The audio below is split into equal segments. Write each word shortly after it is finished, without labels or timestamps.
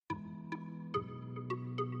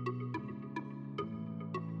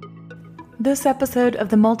This episode of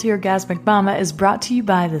the Multi-Orgasmic Mama is brought to you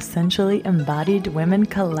by the Sensually Embodied Women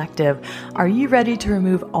Collective. Are you ready to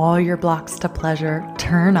remove all your blocks to pleasure,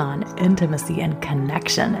 turn on intimacy and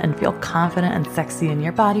connection, and feel confident and sexy in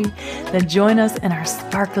your body? Then join us in our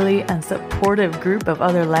sparkly and supportive group of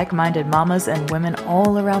other like-minded mamas and women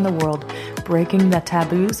all around the world, breaking the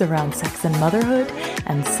taboos around sex and motherhood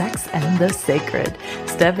and sex and the sacred,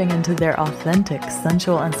 stepping into their authentic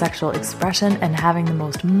sensual and sexual expression and having the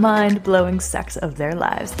most mind-blowing sex of their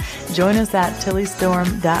lives. Join us at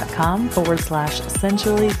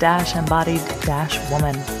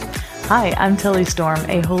tillystorm.com/sensually-embodied-woman. Hi, I'm Tilly Storm,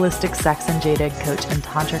 a holistic sex and jade egg coach and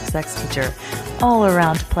tantric sex teacher,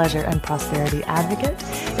 all-around pleasure and prosperity advocate.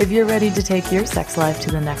 If you're ready to take your sex life to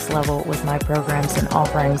the next level with my programs and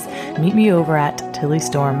offerings, meet me over at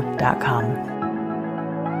tillystorm.com.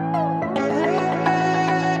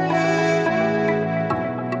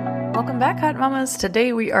 Welcome back, Hot Mamas.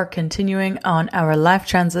 Today we are continuing on our Life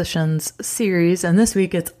Transitions series, and this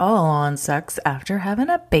week it's all on sex after having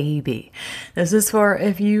a baby. This is for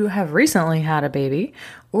if you have recently had a baby,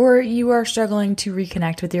 or you are struggling to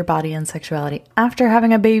reconnect with your body and sexuality after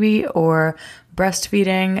having a baby, or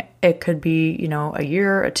breastfeeding. It could be, a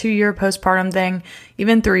year, a 2-year postpartum thing,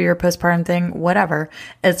 even 3-year postpartum thing, whatever.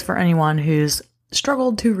 It's for anyone who's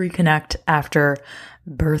struggled to reconnect after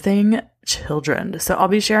birthing children. So I'll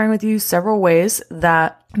be sharing with you several ways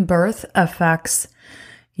that birth affects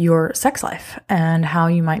your sex life and how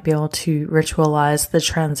you might be able to ritualize the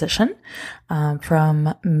transition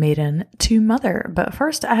from maiden to mother. But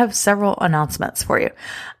first, I have several announcements for you.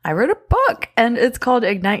 I wrote a book and it's called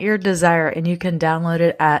Ignite Your Desire, and you can download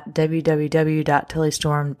it at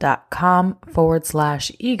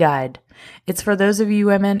www.tillystorm.com/e-guide. It's for those of you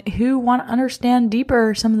women who want to understand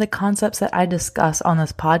deeper some of the concepts that I discuss on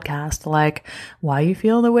this podcast, like why you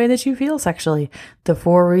feel the way that you feel sexually, the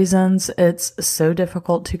 4 reasons it's so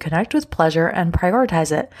difficult to connect with pleasure and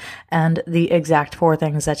prioritize it, and the exact 4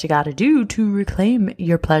 things that you got to do to reclaim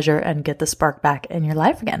your pleasure and get the spark back in your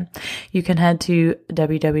life again. You can head to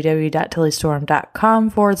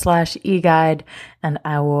www.tillystorm.com/e-guide, and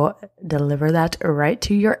I will deliver that right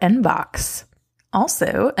to your inbox.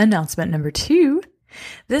 Also, announcement number 2,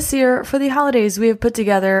 this year for the holidays, we have put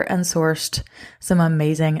together and sourced some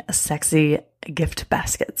amazing, sexy gift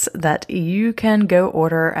baskets that you can go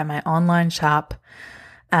order at my online shop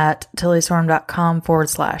at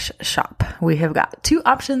tillystorm.com/shop. We have got 2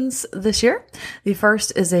 options this year. The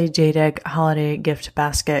first is a Jade Egg holiday gift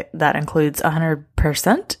basket that includes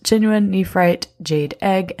 100% genuine nephrite jade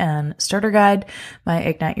egg and starter guide, my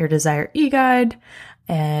Ignite Your Desire e-guide,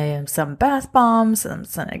 and some bath bombs, some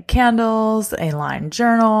scented candles, a lined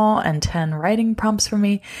journal, and 10 writing prompts for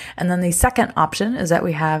me. And then the second option is that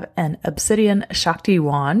we have an Obsidian Shakti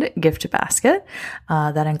Wand gift basket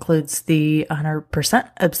that includes the 100%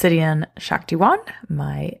 Obsidian Shakti Wand,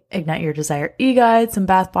 my Ignite Your Desire e-guide, some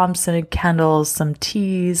bath bombs, scented candles, some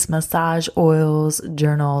teas, massage oils,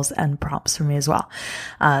 journals, and prompts for me as well.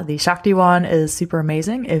 The Shakti Wand is super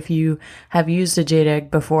amazing if you have used a jade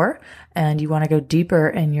egg before and you want to go deeper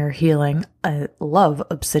in your healing. I love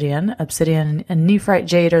obsidian. Obsidian and nephrite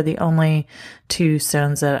jade are the only 2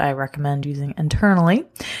 stones that I recommend using internally.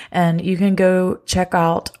 And you can go check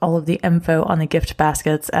out all of the info on the gift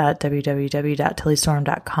baskets at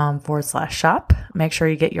www.tillystorm.com/shop. Make sure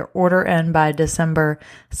you get your order in by December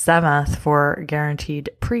 7th for guaranteed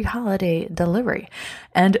pre-holiday delivery.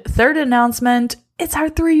 And third announcement, it's our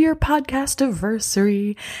 3-year podcast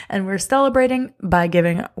anniversary, and we're celebrating by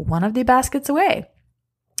giving one of the baskets away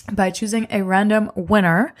by choosing a random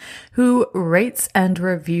winner who rates and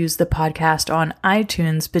reviews the podcast on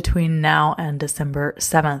iTunes between now and December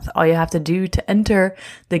 7th. All you have to do to enter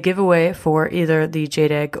the giveaway for either the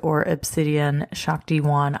Jade Egg or Obsidian Shakti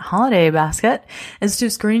Wand holiday basket is to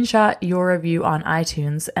screenshot your review on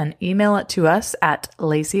iTunes and email it to us at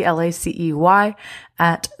Lacey, Lacey,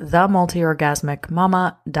 at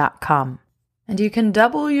themultiorgasmicmama.com. And you can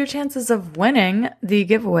double your chances of winning the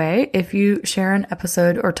giveaway if you share an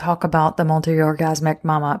episode or talk about the Multi-Orgasmic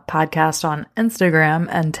Mama podcast on Instagram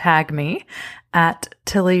and tag me at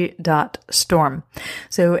tilly.storm.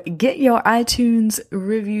 So get your iTunes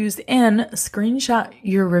reviews in, screenshot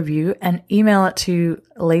your review, and email it to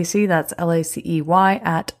Lacey, that's Lacey,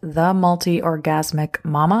 at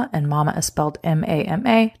themultiorgasmicmama, and mama is spelled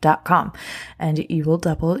MAMA.com. And you will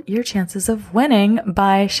double your chances of winning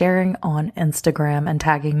by sharing on Instagram and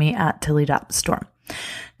tagging me at tilly.storm.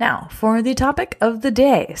 Now, for the topic of the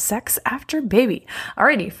day, sex after baby.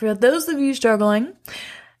 Alrighty, for those of you struggling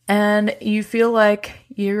and you feel like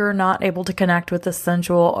you're not able to connect with the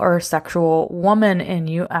sensual or sexual woman in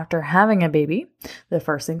you after having a baby, the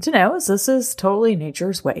first thing to know is this is totally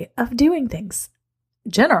nature's way of doing things.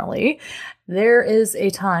 Generally, there is a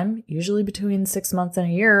time, usually between 6 months and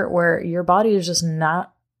a year, where your body is just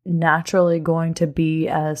not naturally going to be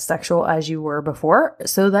as sexual as you were before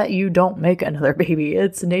so that you don't make another baby.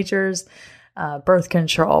 It's nature's birth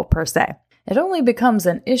control per se. It only becomes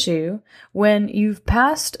an issue when you've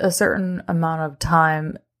passed a certain amount of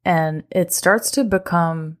time and it starts to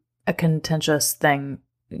become a contentious thing,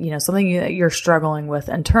 something that you're struggling with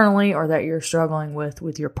internally or that you're struggling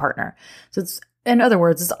with your partner. So in other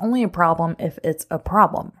words, it's only a problem if it's a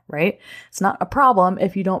problem, right? It's not a problem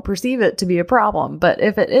if you don't perceive it to be a problem. But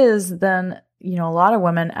if it is, then, a lot of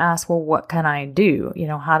women ask, well, what can I do?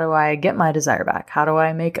 How do I get my desire back? How do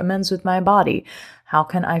I make amends with my body? How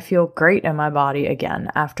can I feel great in my body again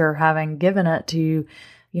after having given it to,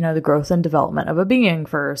 the growth and development of a being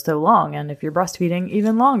for so long? And if you're breastfeeding,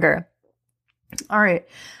 even longer. All right.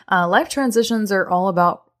 Life transitions are all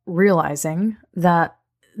about realizing that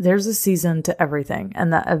there's a season to everything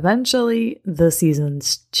and that eventually the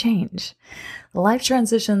seasons change. The life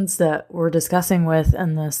transitions that we're discussing with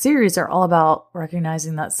in the series are all about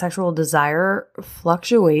recognizing that sexual desire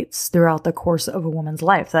fluctuates throughout the course of a woman's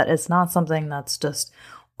life, that it's not something that's just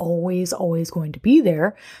always going to be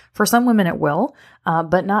there. For some women it will,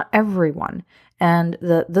 but not everyone. And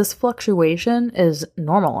that this fluctuation is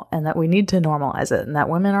normal and that we need to normalize it, and that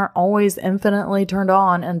women are always infinitely turned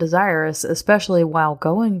on and desirous, especially while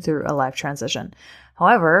going through a life transition.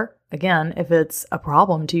 However, again, if it's a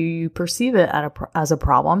problem to you, you perceive it as a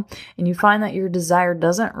problem, and you find that your desire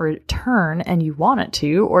doesn't return and you want it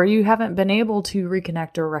to, or you haven't been able to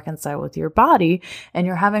reconnect or reconcile with your body, and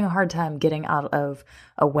you're having a hard time getting out of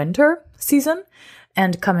a winter season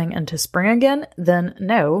and coming into spring again, then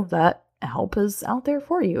know that help is out there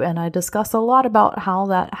for you. And I discuss a lot about how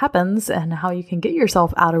that happens and how you can get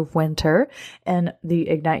yourself out of winter in the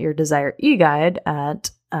Ignite Your Desire e-guide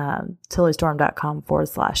at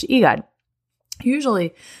tillystorm.com/e-guide.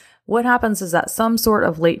 Usually what happens is that some sort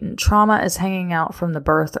of latent trauma is hanging out from the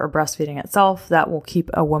birth or breastfeeding itself that will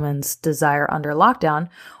keep a woman's desire under lockdown,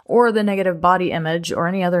 or the negative body image or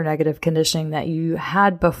any other negative conditioning that you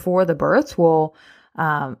had before the birth will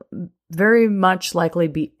very much likely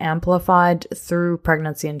be amplified through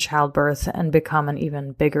pregnancy and childbirth and become an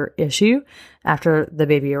even bigger issue after the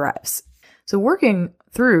baby arrives. So working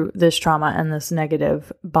through this trauma and this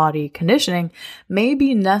negative body conditioning may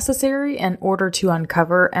be necessary in order to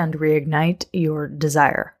uncover and reignite your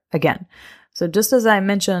desire again. So just as I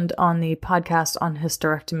mentioned on the podcast on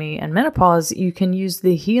hysterectomy and menopause, you can use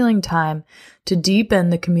the healing time to deepen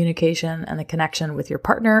the communication and the connection with your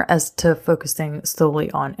partner as to focusing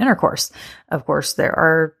solely on intercourse. Of course, there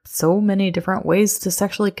are so many different ways to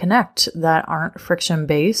sexually connect that aren't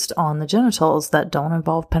friction-based on the genitals, that don't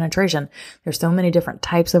involve penetration. There's so many different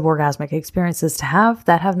types of orgasmic experiences to have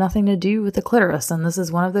that have nothing to do with the clitoris. And this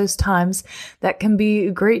is one of those times that can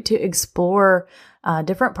be great to explore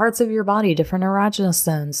different parts of your body, different erogenous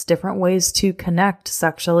zones, different ways to connect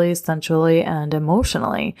sexually, sensually, and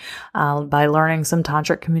emotionally by learning some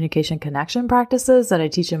tantric communication connection practices that I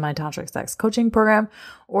teach in my tantric sex coaching program,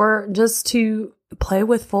 or just to play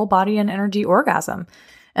with full body and energy orgasm.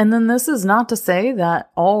 And then this is not to say that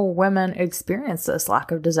all women experience this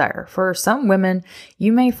lack of desire. For some women,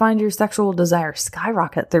 you may find your sexual desire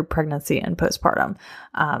skyrocket through pregnancy and postpartum.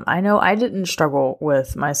 I know I didn't struggle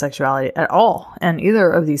with my sexuality at all in either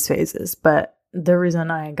of these phases, but the reason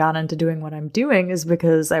I got into doing what I'm doing is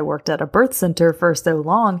because I worked at a birth center for so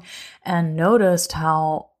long and noticed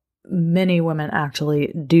how many women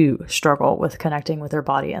actually do struggle with connecting with their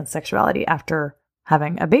body and sexuality after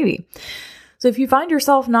having a baby. So if you find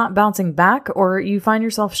yourself not bouncing back, or you find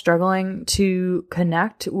yourself struggling to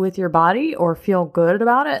connect with your body or feel good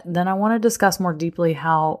about it, then I want to discuss more deeply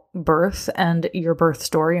how birth and your birth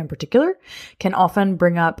story in particular can often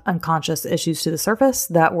bring up unconscious issues to the surface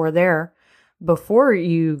that were there before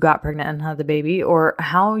you got pregnant and had the baby, or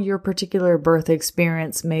how your particular birth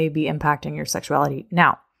experience may be impacting your sexuality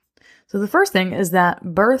now. So the first thing is that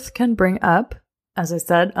birth can bring up, as I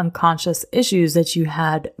said, unconscious issues that you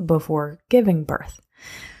had before giving birth,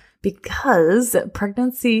 because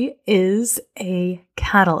pregnancy is a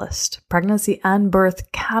catalyst. Pregnancy and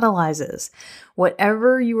birth catalyzes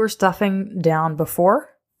whatever you were stuffing down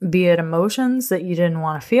before, be it emotions that you didn't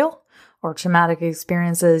want to feel or traumatic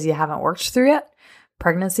experiences you haven't worked through yet.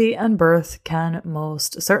 Pregnancy and birth can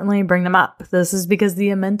most certainly bring them up. This is because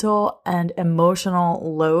the mental and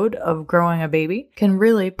emotional load of growing a baby can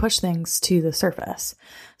really push things to the surface.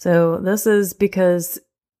 So this is because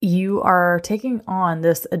you are taking on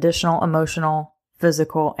this additional emotional,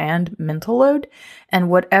 physical, and mental load, and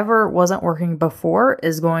whatever wasn't working before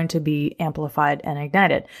is going to be amplified and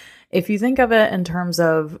ignited. If you think of it in terms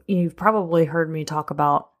of, you've probably heard me talk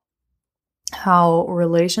about how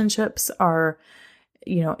relationships are,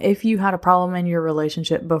 if you had a problem in your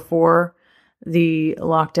relationship before the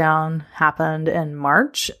lockdown happened in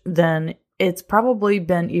March, then it's probably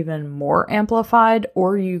been even more amplified,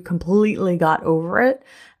 or you completely got over it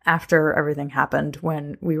after everything happened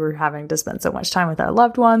when we were having to spend so much time with our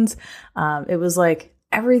loved ones. It was like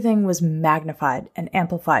everything was magnified and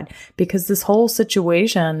amplified because this whole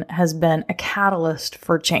situation has been a catalyst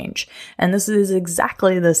for change. And this is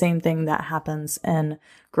exactly the same thing that happens in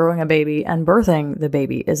growing a baby and birthing the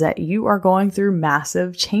baby, is that you are going through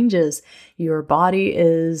massive changes. Your body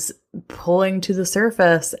is pulling to the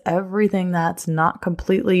surface everything that's not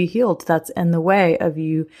completely healed, that's in the way of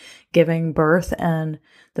you giving birth in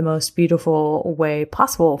the most beautiful way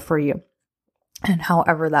possible for you, and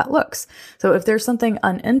however that looks. So if there's something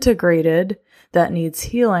unintegrated that needs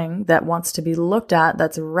healing, that wants to be looked at,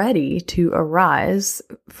 that's ready to arise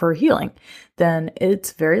for healing, then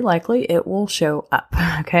it's very likely it will show up.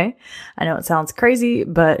 Okay. I know it sounds crazy,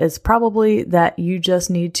 but it's probably that you just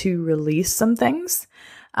need to release some things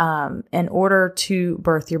in order to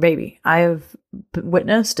birth your baby. I have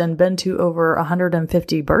witnessed and been to over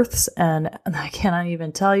 150 births, and I cannot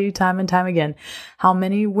even tell you time and time again how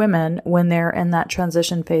many women, when they're in that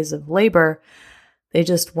transition phase of labor, they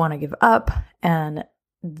just want to give up. And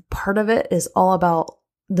part of it is all about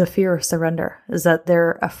the fear of surrender, is that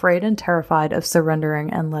they're afraid and terrified of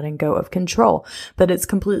surrendering and letting go of control, but it's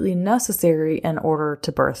completely necessary in order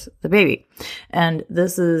to birth the baby. And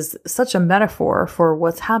this is such a metaphor for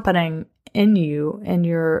what's happening in you, in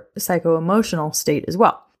your psycho-emotional state as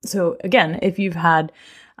well. So again, if you've had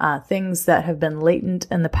things that have been latent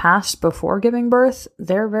in the past before giving birth,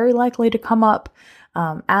 they're very likely to come up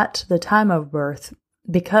at the time of birth,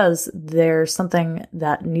 because there's something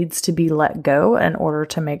that needs to be let go in order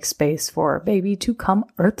to make space for a baby to come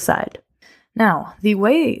earthside. Now, the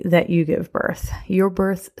way that you give birth, your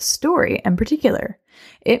birth story in particular,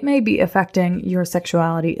 it may be affecting your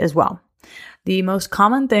sexuality as well. The most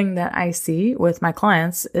common thing that I see with my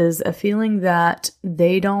clients is a feeling that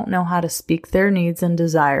they don't know how to speak their needs and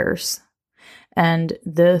desires. And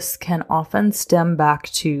this can often stem back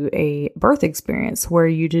to a birth experience where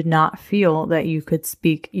you did not feel that you could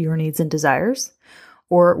speak your needs and desires,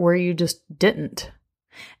 or where you just didn't.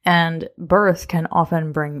 And birth can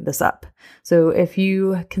often bring this up. So if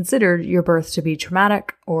you considered your birth to be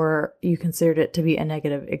traumatic, or you considered it to be a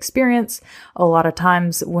negative experience, a lot of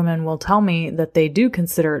times women will tell me that they do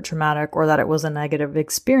consider it traumatic, or that it was a negative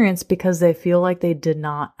experience because they feel like they did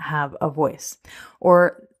not have a voice.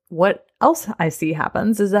 Or what else I see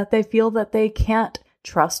happens is that they feel that they can't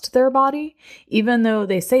trust their body, even though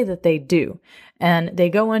they say that they do. And they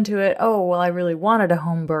go into it, oh, well, I really wanted a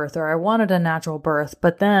home birth, or I wanted a natural birth,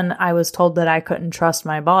 but then I was told that I couldn't trust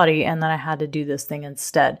my body and that I had to do this thing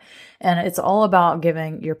instead. And it's all about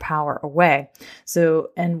giving your power away. So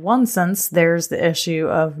in one sense, there's the issue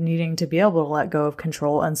of needing to be able to let go of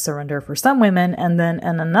control and surrender for some women. And then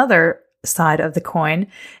in another side of the coin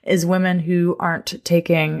is women who aren't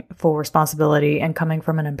taking full responsibility and coming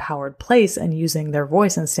from an empowered place and using their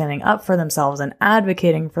voice and standing up for themselves and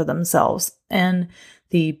advocating for themselves in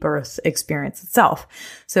the birth experience itself.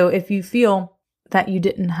 So if you feel that you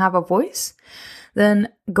didn't have a voice, then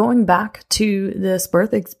going back to this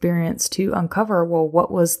birth experience to uncover, well,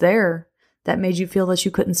 what was there that made you feel that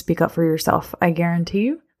you couldn't speak up for yourself? I guarantee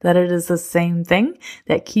you that it is the same thing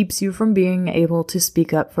that keeps you from being able to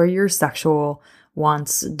speak up for your sexual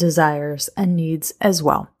wants, desires, and needs as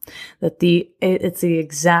well. That it's the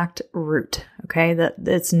exact root, okay? That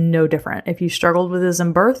it's no different. If you struggled with this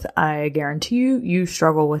in birth, I guarantee you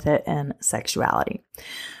struggle with it in sexuality.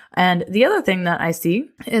 And the other thing that I see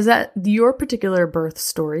is that your particular birth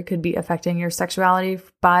story could be affecting your sexuality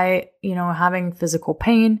by, having physical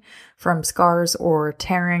pain from scars or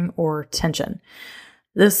tearing or tension.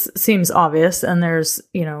 This seems obvious, and there's,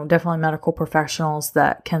 definitely medical professionals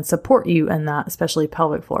that can support you in that, especially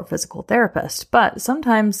pelvic floor physical therapists. But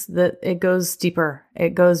sometimes it goes deeper. It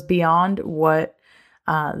goes beyond what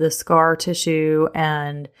the scar tissue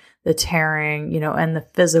and the tearing, and the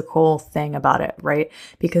physical thing about it, right?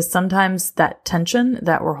 Because sometimes that tension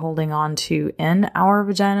that we're holding on to in our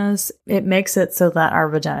vaginas, it makes it so that our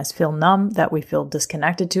vaginas feel numb, that we feel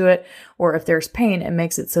disconnected to it. Or if there's pain, it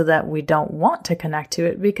makes it so that we don't want to connect to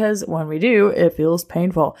it, because when we do, it feels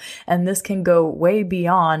painful. And this can go way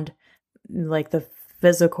beyond like the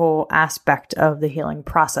physical aspect of the healing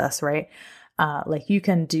process, right? Like you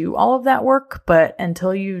can do all of that work, but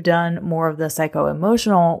until you've done more of the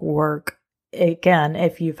psycho-emotional work, again,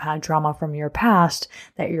 if you've had trauma from your past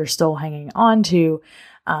that you're still hanging on to,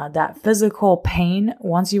 that physical pain,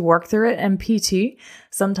 once you work through it in PT,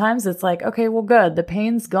 sometimes it's like, okay, well, good. The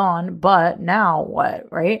pain's gone, but now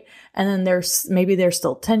what? Right. And then there's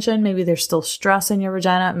still tension. Maybe there's still stress in your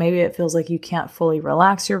vagina. Maybe it feels like you can't fully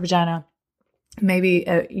relax your vagina. Maybe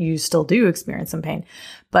you still do experience some pain,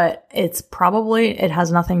 but it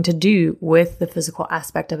has nothing to do with the physical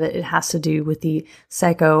aspect of it. It has to do with the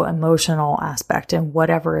psycho-emotional aspect and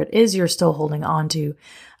whatever it is you're still holding on to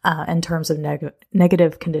in terms of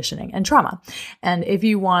negative conditioning and trauma. And if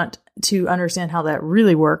you want to understand how that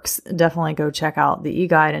really works, definitely go check out the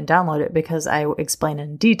e-guide and download it, because I explain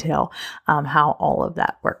in detail how all of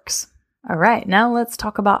that works. All right, now let's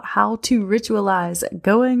talk about how to ritualize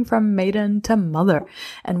going from maiden to mother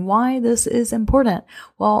and why this is important.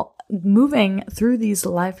 Well, moving through these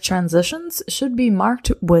life transitions should be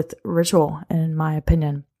marked with ritual, in my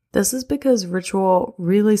opinion. This is because ritual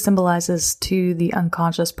really symbolizes to the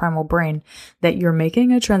unconscious primal brain that you're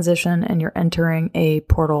making a transition and you're entering a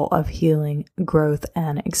portal of healing, growth,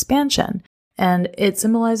 and expansion. And it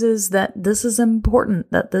symbolizes that this is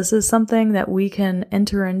important, that this is something that we can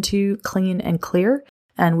enter into clean and clear,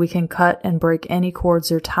 and we can cut and break any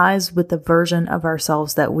cords or ties with the version of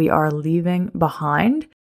ourselves that we are leaving behind,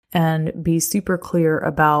 and be super clear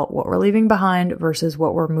about what we're leaving behind versus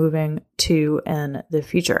what we're moving to in the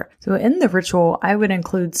future. So in the ritual, I would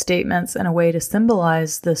include statements in a way to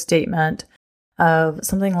symbolize the statement of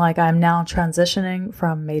something like, I'm now transitioning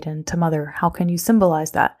from maiden to mother. How can you symbolize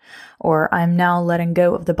that? Or I'm now letting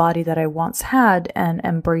go of the body that I once had and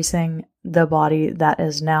embracing the body that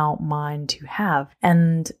is now mine to have.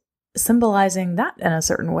 And symbolizing that in a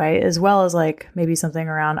certain way, as well as like maybe something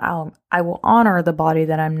around, I will honor the body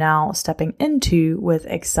that I'm now stepping into with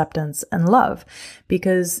acceptance and love,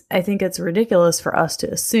 because I think it's ridiculous for us to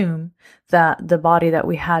assume that the body that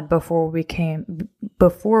we had before we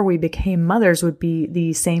became mothers would be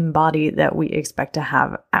the same body that we expect to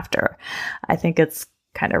have after. I think it's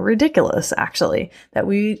kind of ridiculous, actually, that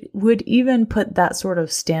we would even put that sort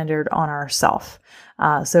of standard on ourselves.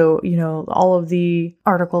 So, all of the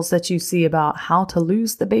articles that you see about how to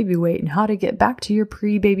lose the baby weight and how to get back to your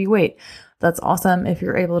pre-baby weight, that's awesome if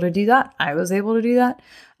you're able to do that. I was able to do that.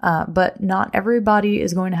 But not everybody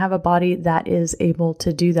is going to have a body that is able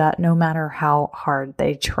to do that, no matter how hard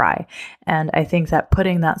they try. And I think that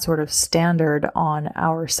putting that sort of standard on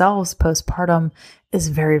ourselves postpartum is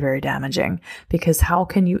very, very damaging, because how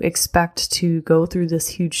can you expect to go through this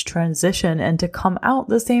huge transition and to come out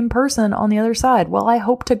the same person on the other side? Well, I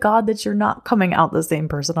hope to God that you're not coming out the same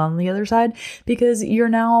person on the other side, because you're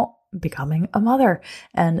now becoming a mother.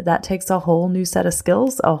 And that takes a whole new set of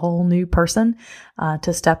skills, a whole new person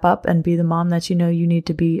to step up and be the mom that you need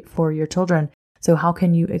to be for your children. So how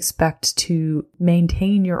can you expect to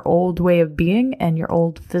maintain your old way of being and your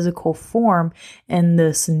old physical form in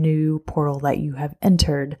this new portal that you have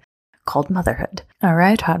entered called motherhood? All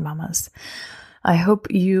right, hot mamas. I hope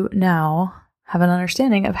you now have an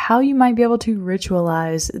understanding of how you might be able to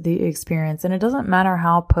ritualize the experience. And it doesn't matter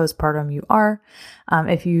how postpartum you are.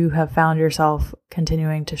 If you have found yourself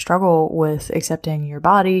continuing to struggle with accepting your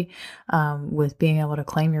body, with being able to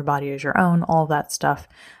claim your body as your own, all that stuff,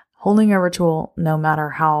 holding a ritual, no matter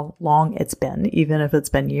how long it's been, even if it's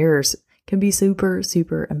been years, can be super,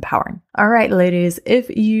 super empowering. All right, ladies,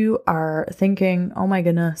 if you are thinking, oh my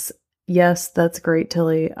goodness, yes, that's great,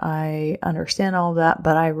 Tilly, I understand all of that,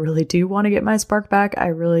 but I really do want to get my spark back. I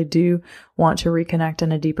really do want to reconnect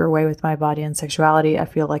in a deeper way with my body and sexuality. I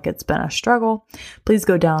feel like it's been a struggle. Please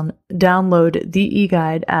go download the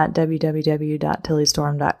e-guide at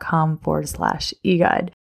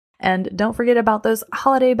www.tillystorm.com/e-guide. And don't forget about those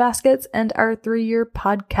holiday baskets and our 3-year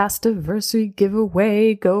podcast anniversary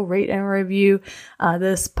giveaway. Go rate and review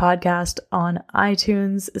this podcast on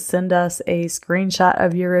iTunes. Send us a screenshot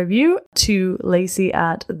of your review to Lacey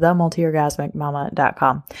at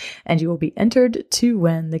themultiorgasmicmama.com, and you will be entered to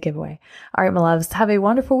win the giveaway. All right, my loves, have a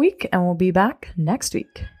wonderful week, and we'll be back next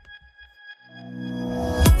week.